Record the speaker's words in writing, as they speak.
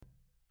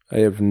I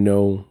have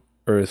no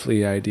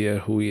earthly idea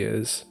who he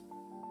is,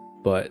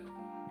 but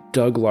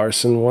Doug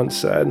Larson once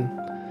said,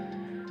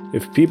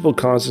 if people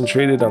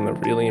concentrated on the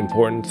really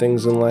important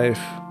things in life,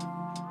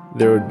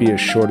 there would be a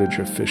shortage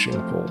of fishing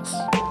poles.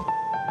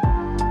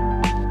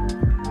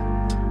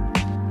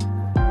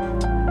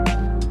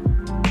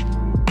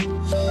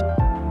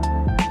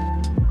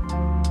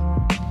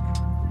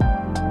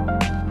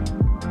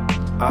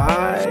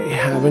 I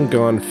haven't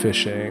gone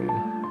fishing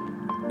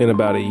in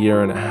about a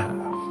year and a half.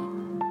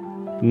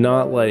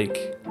 Not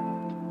like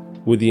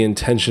with the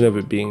intention of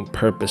it being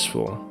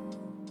purposeful.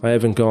 I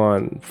haven't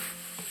gone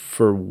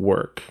for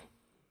work,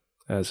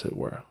 as it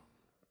were.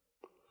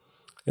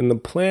 And the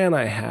plan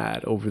I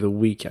had over the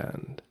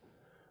weekend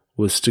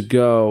was to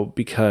go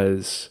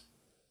because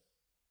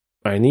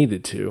I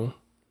needed to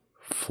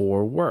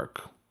for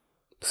work.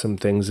 Some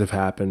things have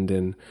happened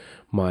in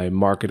my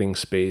marketing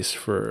space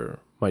for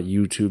my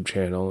YouTube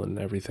channel and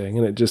everything,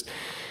 and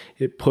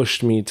it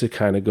pushed me to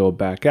kind of go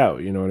back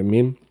out, you know what I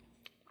mean?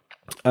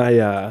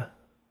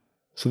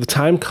 So the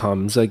time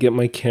comes, I get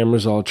my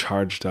cameras all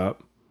charged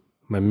up,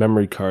 my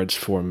memory card's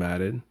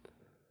formatted,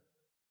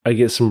 I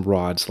get some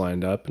rods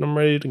lined up, and I'm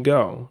ready to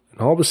go.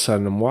 And all of a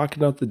sudden, I'm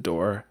walking out the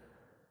door,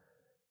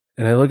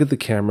 and I look at the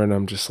camera, and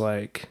I'm just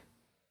like,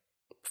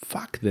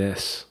 fuck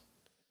this.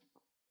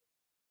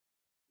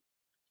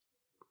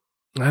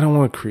 I don't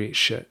want to create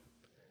shit.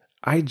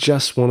 I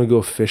just want to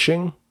go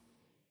fishing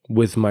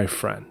with my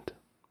friend.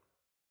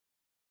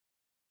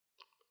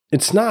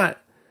 It's not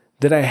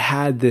that I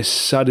had this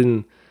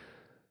sudden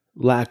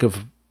lack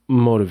of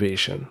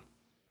motivation.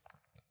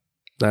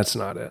 That's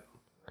not it.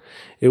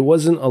 It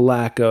wasn't a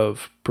lack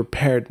of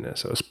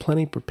preparedness. I was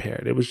plenty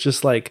prepared. It was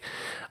just like,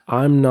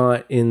 I'm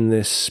not in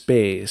this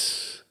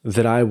space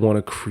that I want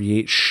to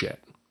create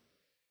shit.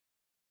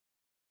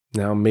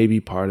 Now, maybe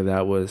part of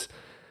that was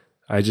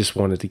I just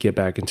wanted to get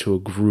back into a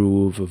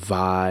groove, a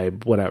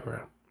vibe,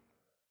 whatever.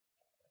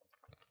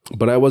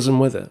 But I wasn't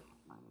with it.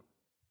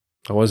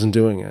 I wasn't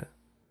doing it.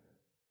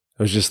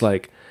 I was just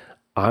like,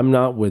 I'm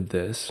not with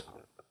this.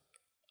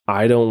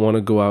 I don't want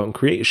to go out and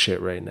create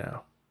shit right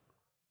now.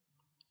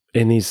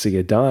 It needs to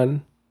get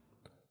done.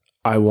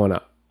 I want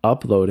to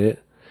upload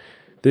it.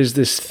 There's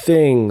this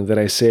thing that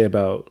I say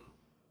about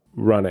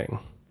running.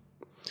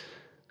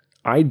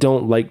 I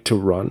don't like to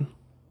run.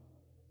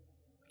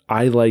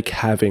 I like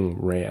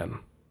having ran.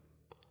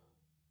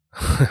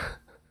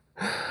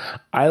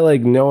 I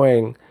like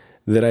knowing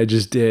that I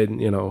just did,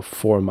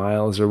 4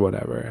 miles or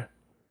whatever.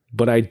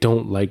 But I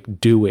don't like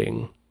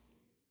doing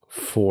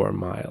 4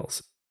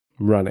 miles.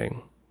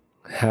 Running,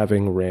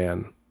 having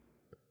ran,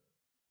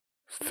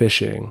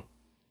 fishing,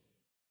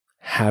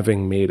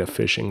 having made a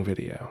fishing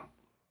video.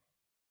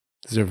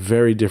 These are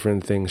very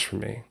different things for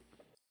me.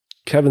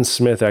 Kevin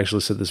Smith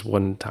actually said this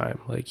one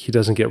time, like he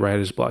doesn't get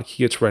writer's block,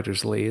 he gets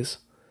writer's laze.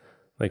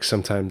 Like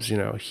sometimes,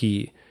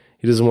 he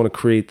doesn't want to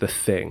create the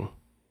thing.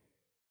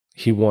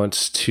 He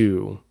wants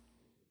to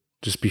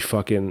just be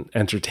fucking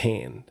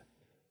entertained.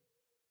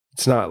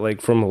 It's not like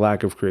from a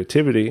lack of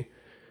creativity.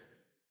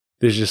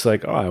 There's just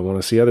like, I want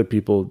to see other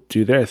people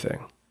do their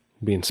thing,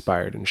 be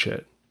inspired and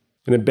shit.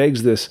 And it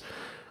begs this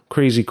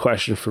crazy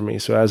question for me.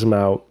 So as I'm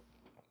out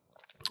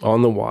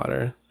on the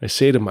water, I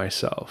say to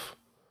myself,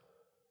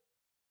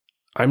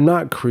 I'm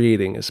not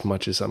creating as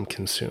much as I'm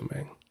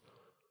consuming.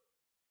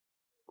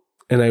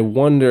 And I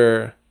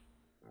wonder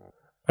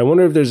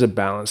if there's a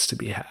balance to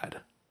be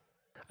had.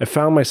 I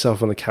found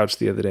myself on the couch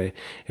the other day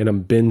and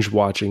I'm binge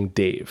watching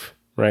Dave,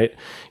 right?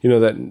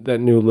 That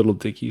new Little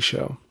Dicky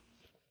show.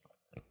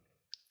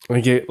 I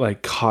get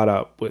like caught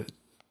up with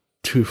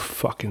 2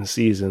 fucking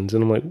seasons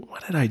and I'm like,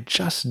 what did I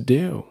just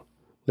do?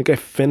 Like I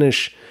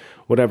finish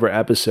whatever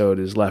episode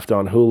is left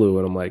on Hulu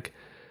and I'm like,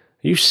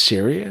 are you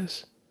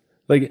serious?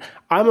 Like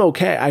I'm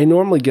okay. I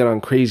normally get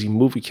on crazy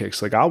movie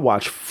kicks. Like I'll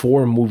watch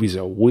 4 movies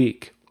a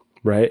week,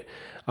 right?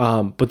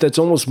 But that's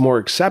almost more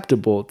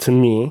acceptable to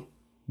me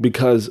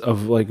because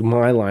of like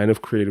my line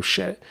of creative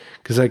shit.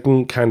 Because I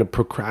can kind of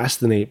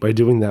procrastinate by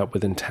doing that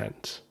with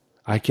intent.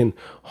 I can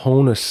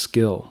hone a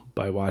skill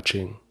by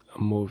watching a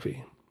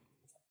movie.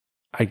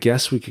 I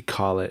guess we could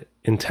call it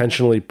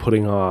intentionally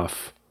putting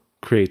off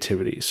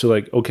creativity. So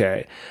like,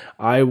 okay,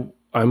 I'm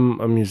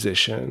a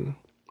musician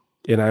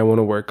and I want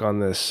to work on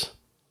this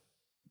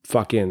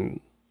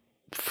fucking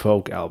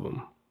folk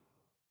album.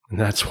 And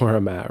that's where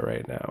I'm at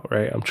right now,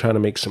 right? I'm trying to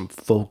make some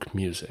folk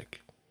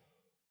music.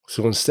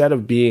 So instead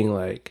of being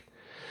like,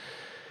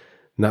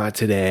 not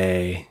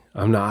today,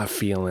 I'm not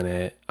feeling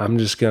it, I'm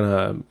just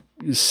gonna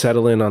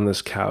settle in on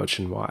this couch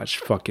and watch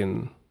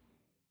fucking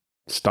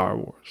Star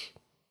Wars.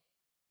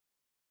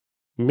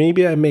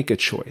 Maybe I make a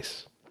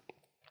choice.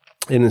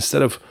 And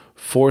instead of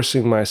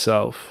forcing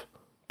myself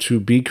to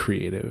be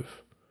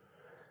creative,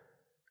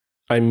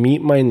 I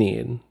meet my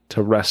need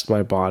to rest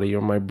my body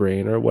or my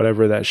brain or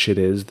whatever that shit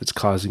is that's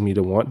causing me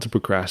to want to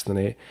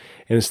procrastinate.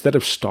 And instead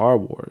of Star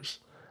Wars,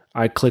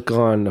 I click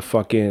on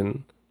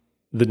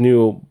the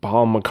new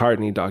Paul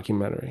McCartney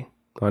documentary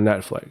on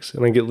Netflix.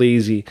 And I get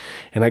lazy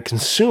and I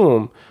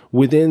consume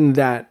within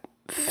that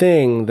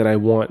thing that I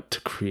want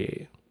to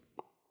create.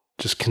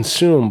 just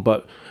consume,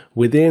 but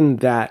within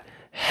that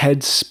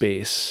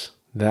headspace,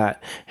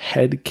 that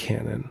head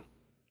canon.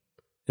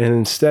 And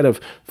instead of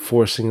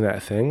forcing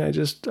that thing,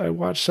 I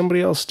watch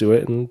somebody else do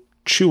it and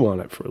chew on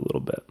it for a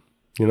little bit,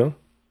 you know?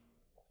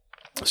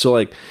 So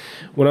like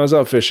when I was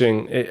out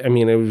fishing, it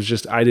was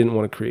just, I didn't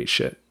want to create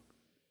shit.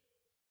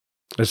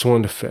 I just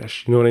wanted to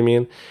fish, you know what I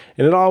mean?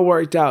 And it all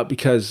worked out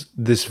because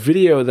this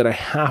video that I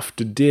have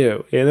to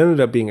do, it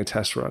ended up being a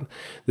test run.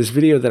 This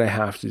video that I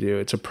have to do,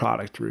 it's a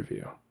product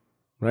review,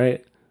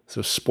 right?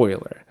 So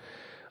spoiler.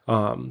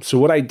 So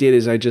what I did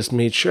is I just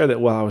made sure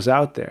that while I was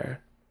out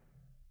there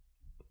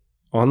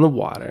on the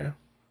water,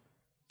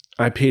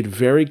 I paid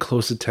very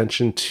close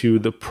attention to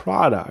the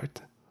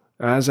product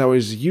as I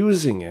was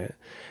using it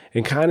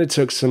and kind of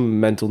took some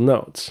mental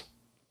notes.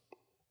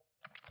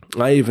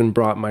 I even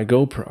brought my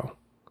GoPro,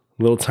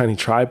 little tiny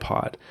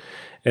tripod,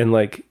 and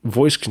like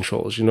voice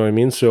controls, you know what I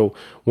mean? So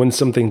when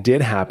something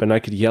did happen, I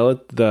could yell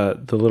at the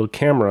little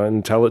camera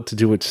and tell it to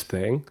do its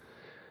thing.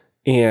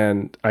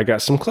 And I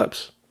got some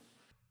clips.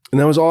 And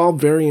that was all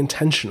very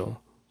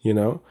intentional, you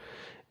know?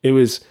 It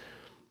was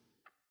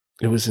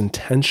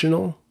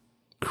intentional,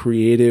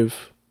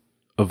 creative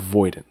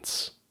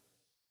avoidance.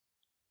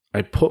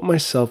 I put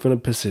myself in a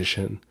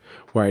position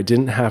where I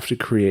didn't have to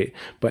create,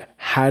 but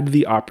had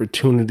the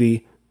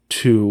opportunity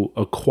to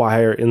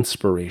acquire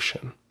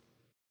inspiration.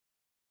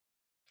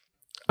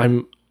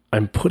 I'm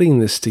putting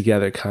this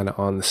together kind of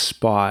on the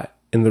spot,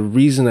 and the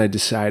reason I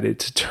decided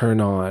to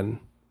turn on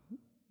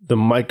the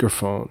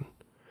microphone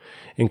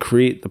and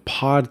create the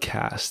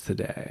podcast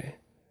today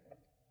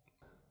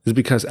is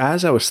because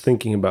as I was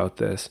thinking about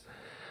this,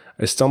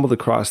 I stumbled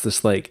across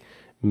this like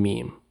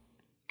meme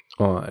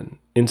on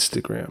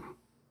Instagram,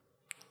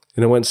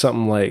 and it went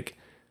something like,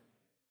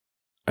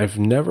 I've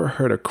never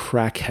heard a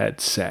crackhead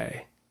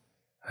say,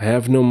 I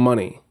have no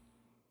money,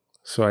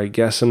 so I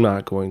guess I'm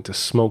not going to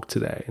smoke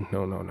today.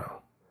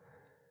 No.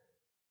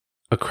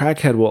 A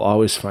crackhead will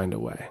always find a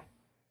way.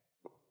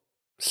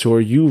 So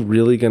are you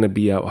really going to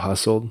be out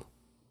hustled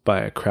by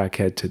a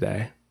crackhead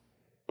today?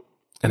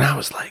 And I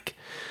was like,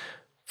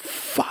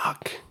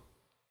 fuck,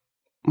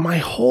 my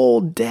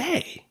whole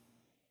day.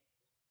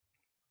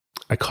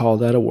 I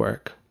called out of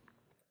work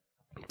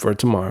for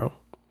tomorrow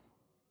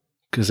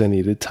because I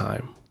needed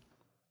time.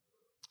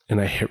 And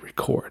I hit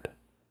record.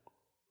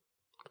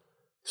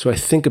 So I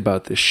think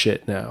about this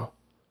shit now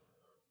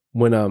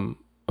when I'm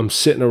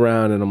sitting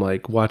around and I'm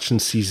like watching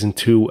season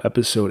 2,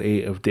 episode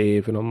 8 of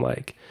Dave, and I'm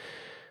like,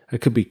 I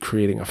could be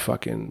creating a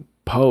fucking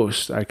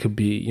post. I could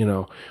be, you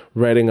know,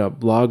 writing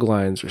up log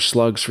lines or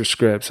slugs for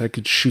scripts. I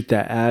could shoot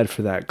that ad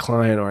for that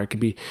client, or I could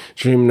be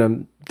dreaming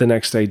of the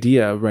next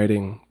idea,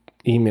 writing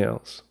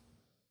emails.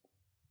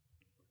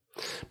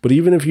 But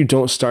even if you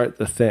don't start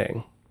the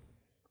thing,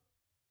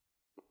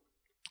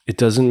 it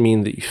doesn't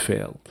mean that you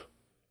failed.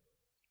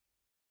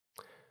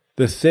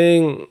 The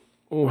thing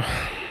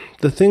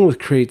with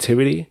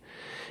creativity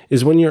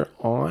is when you're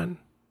on,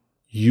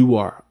 you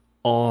are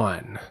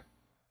on,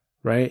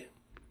 right?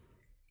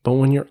 But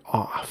when you're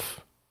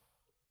off,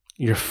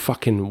 you're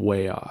fucking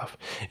way off.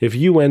 If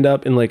you end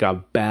up in like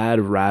a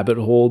bad rabbit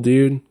hole,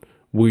 dude,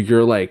 where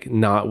you're like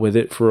not with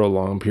it for a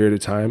long period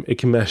of time, it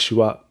can mess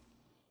you up.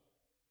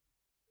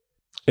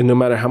 And no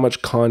matter how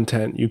much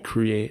content you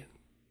create,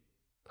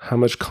 how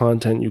much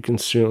content you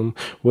consume,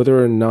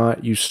 whether or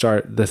not you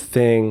start the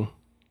thing,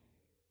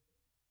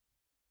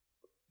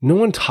 no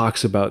one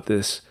talks about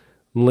this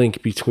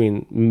link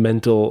between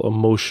mental,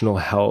 emotional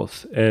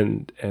health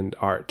and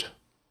art.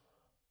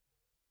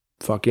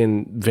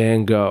 Fucking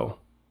Van Gogh,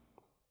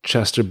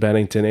 Chester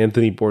Bennington,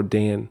 Anthony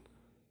Bourdain,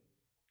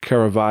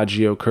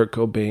 Caravaggio, Kurt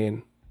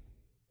Cobain,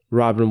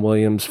 Robin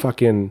Williams,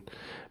 fucking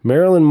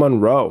Marilyn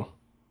Monroe.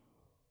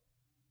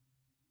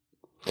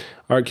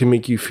 Art can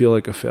make you feel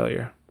like a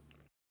failure.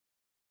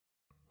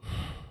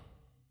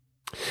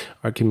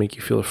 Art can make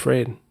you feel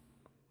afraid,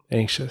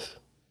 anxious,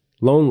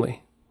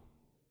 lonely.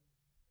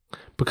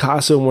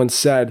 Picasso once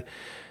said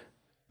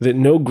that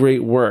no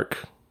great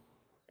work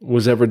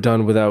was ever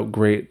done without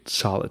great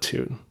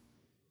solitude.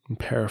 I'm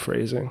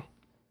paraphrasing.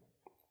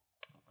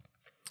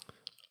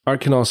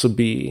 Art can also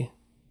be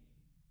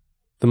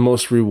the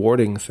most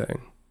rewarding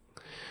thing.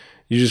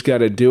 You just got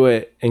to do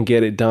it and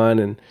get it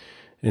done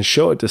and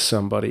show it to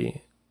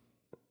somebody.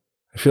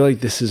 I feel like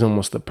this is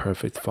almost the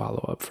perfect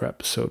follow-up for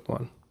episode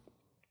 1.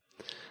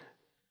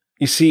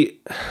 You see,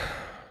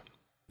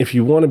 if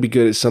you want to be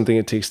good at something,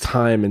 it takes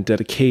time and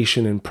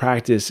dedication and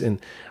practice. And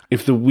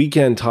if the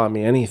weekend taught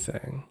me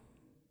anything,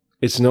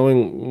 it's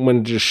knowing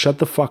when to just shut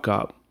the fuck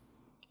up,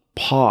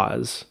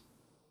 pause,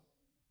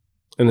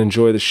 and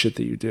enjoy the shit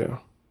that you do.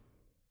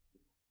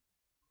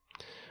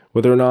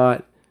 Whether or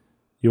not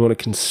you want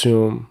to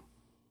consume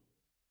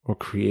or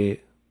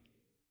create,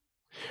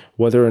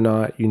 whether or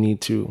not you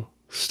need to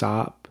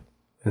stop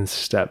and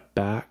step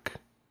back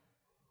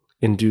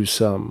and do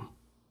some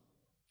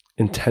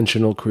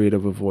intentional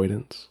creative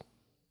avoidance.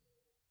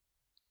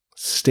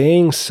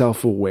 Staying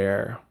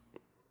self-aware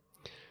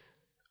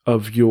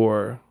of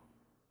your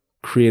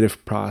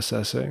creative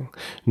processing,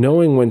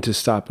 knowing when to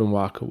stop and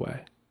walk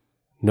away,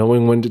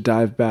 knowing when to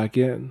dive back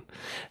in,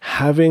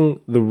 having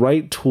the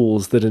right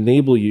tools that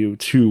enable you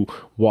to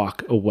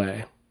walk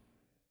away,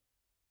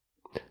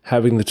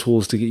 having the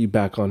tools to get you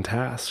back on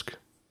task.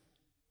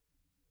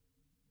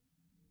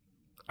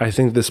 I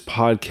think this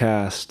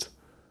podcast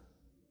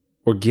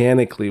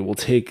organically will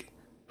take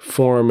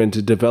form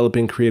into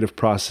developing creative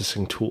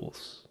processing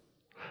tools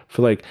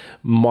for like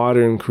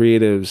modern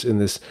creatives in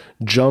this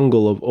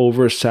jungle of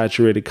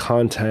oversaturated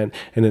content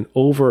and an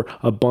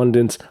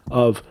overabundance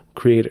of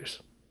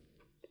creators.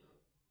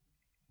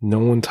 No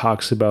one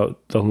talks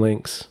about the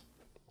links.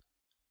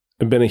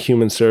 I've been a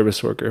human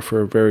service worker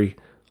for a very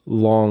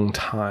long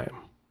time.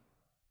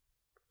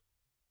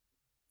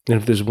 And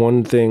if there's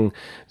one thing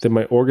that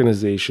my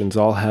organizations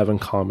all have in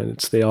common,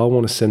 it's they all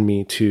want to send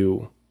me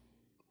to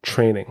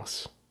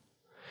trainings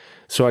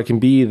so I can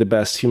be the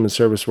best human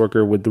service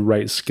worker with the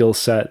right skill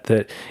set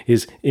that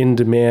is in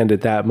demand at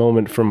that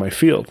moment from my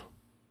field.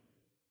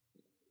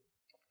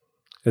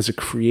 As a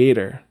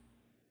creator,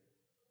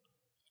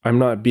 I'm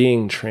not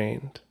being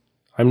trained.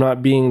 I'm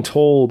not being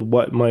told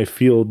what my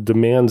field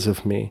demands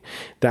of me.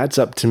 That's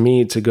up to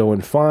me to go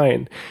and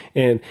find.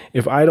 And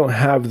if I don't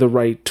have the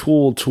right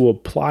tool to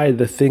apply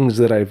the things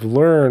that I've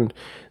learned,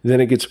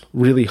 then it gets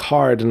really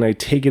hard, and I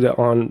take it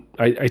on.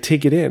 I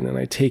take it in, and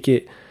I take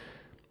it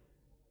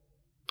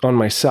on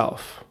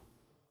myself.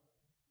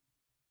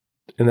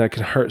 And that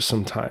can hurt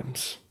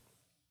sometimes.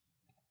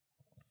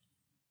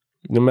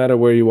 No matter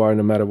where you are,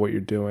 no matter what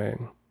you're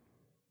doing,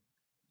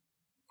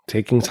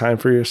 taking time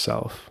for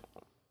yourself,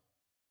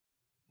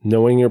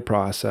 knowing your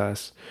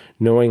process,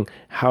 knowing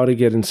how to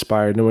get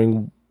inspired,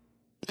 knowing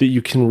that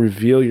you can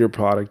reveal your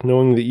product,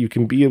 knowing that you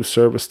can be of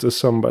service to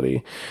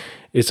somebody,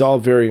 it's all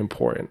very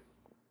important.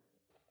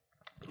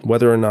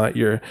 Whether or not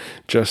you're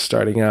just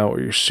starting out or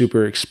you're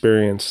super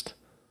experienced,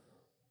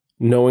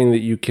 knowing that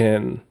you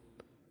can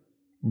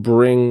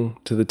bring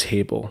to the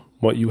table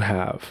what you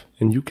have,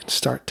 and you can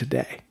start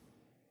today.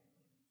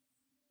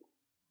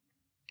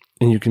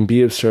 And you can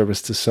be of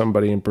service to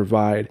somebody and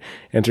provide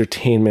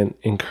entertainment,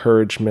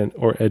 encouragement,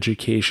 or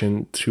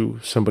education to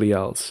somebody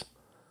else.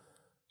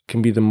 It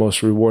can be the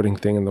most rewarding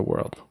thing in the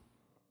world.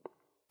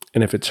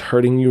 And if it's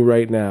hurting you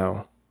right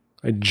now,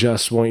 I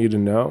just want you to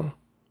know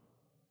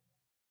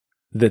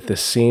that the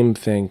same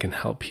thing can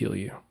help heal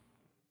you.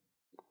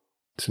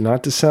 So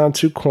not to sound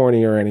too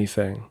corny or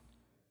anything,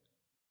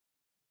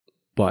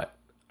 but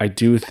I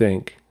do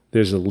think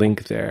there's a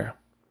link there.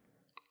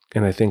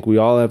 And I think we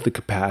all have the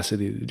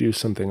capacity to do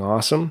something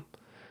awesome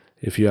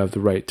if you have the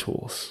right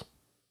tools.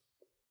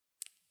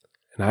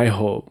 And I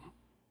hope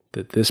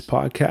that this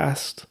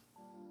podcast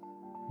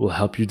will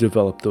help you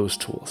develop those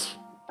tools.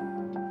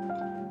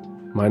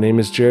 My name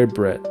is Jared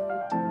Britt.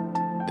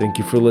 Thank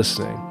you for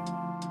listening.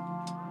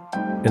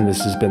 And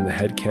this has been the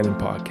Headcanon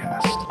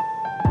Podcast.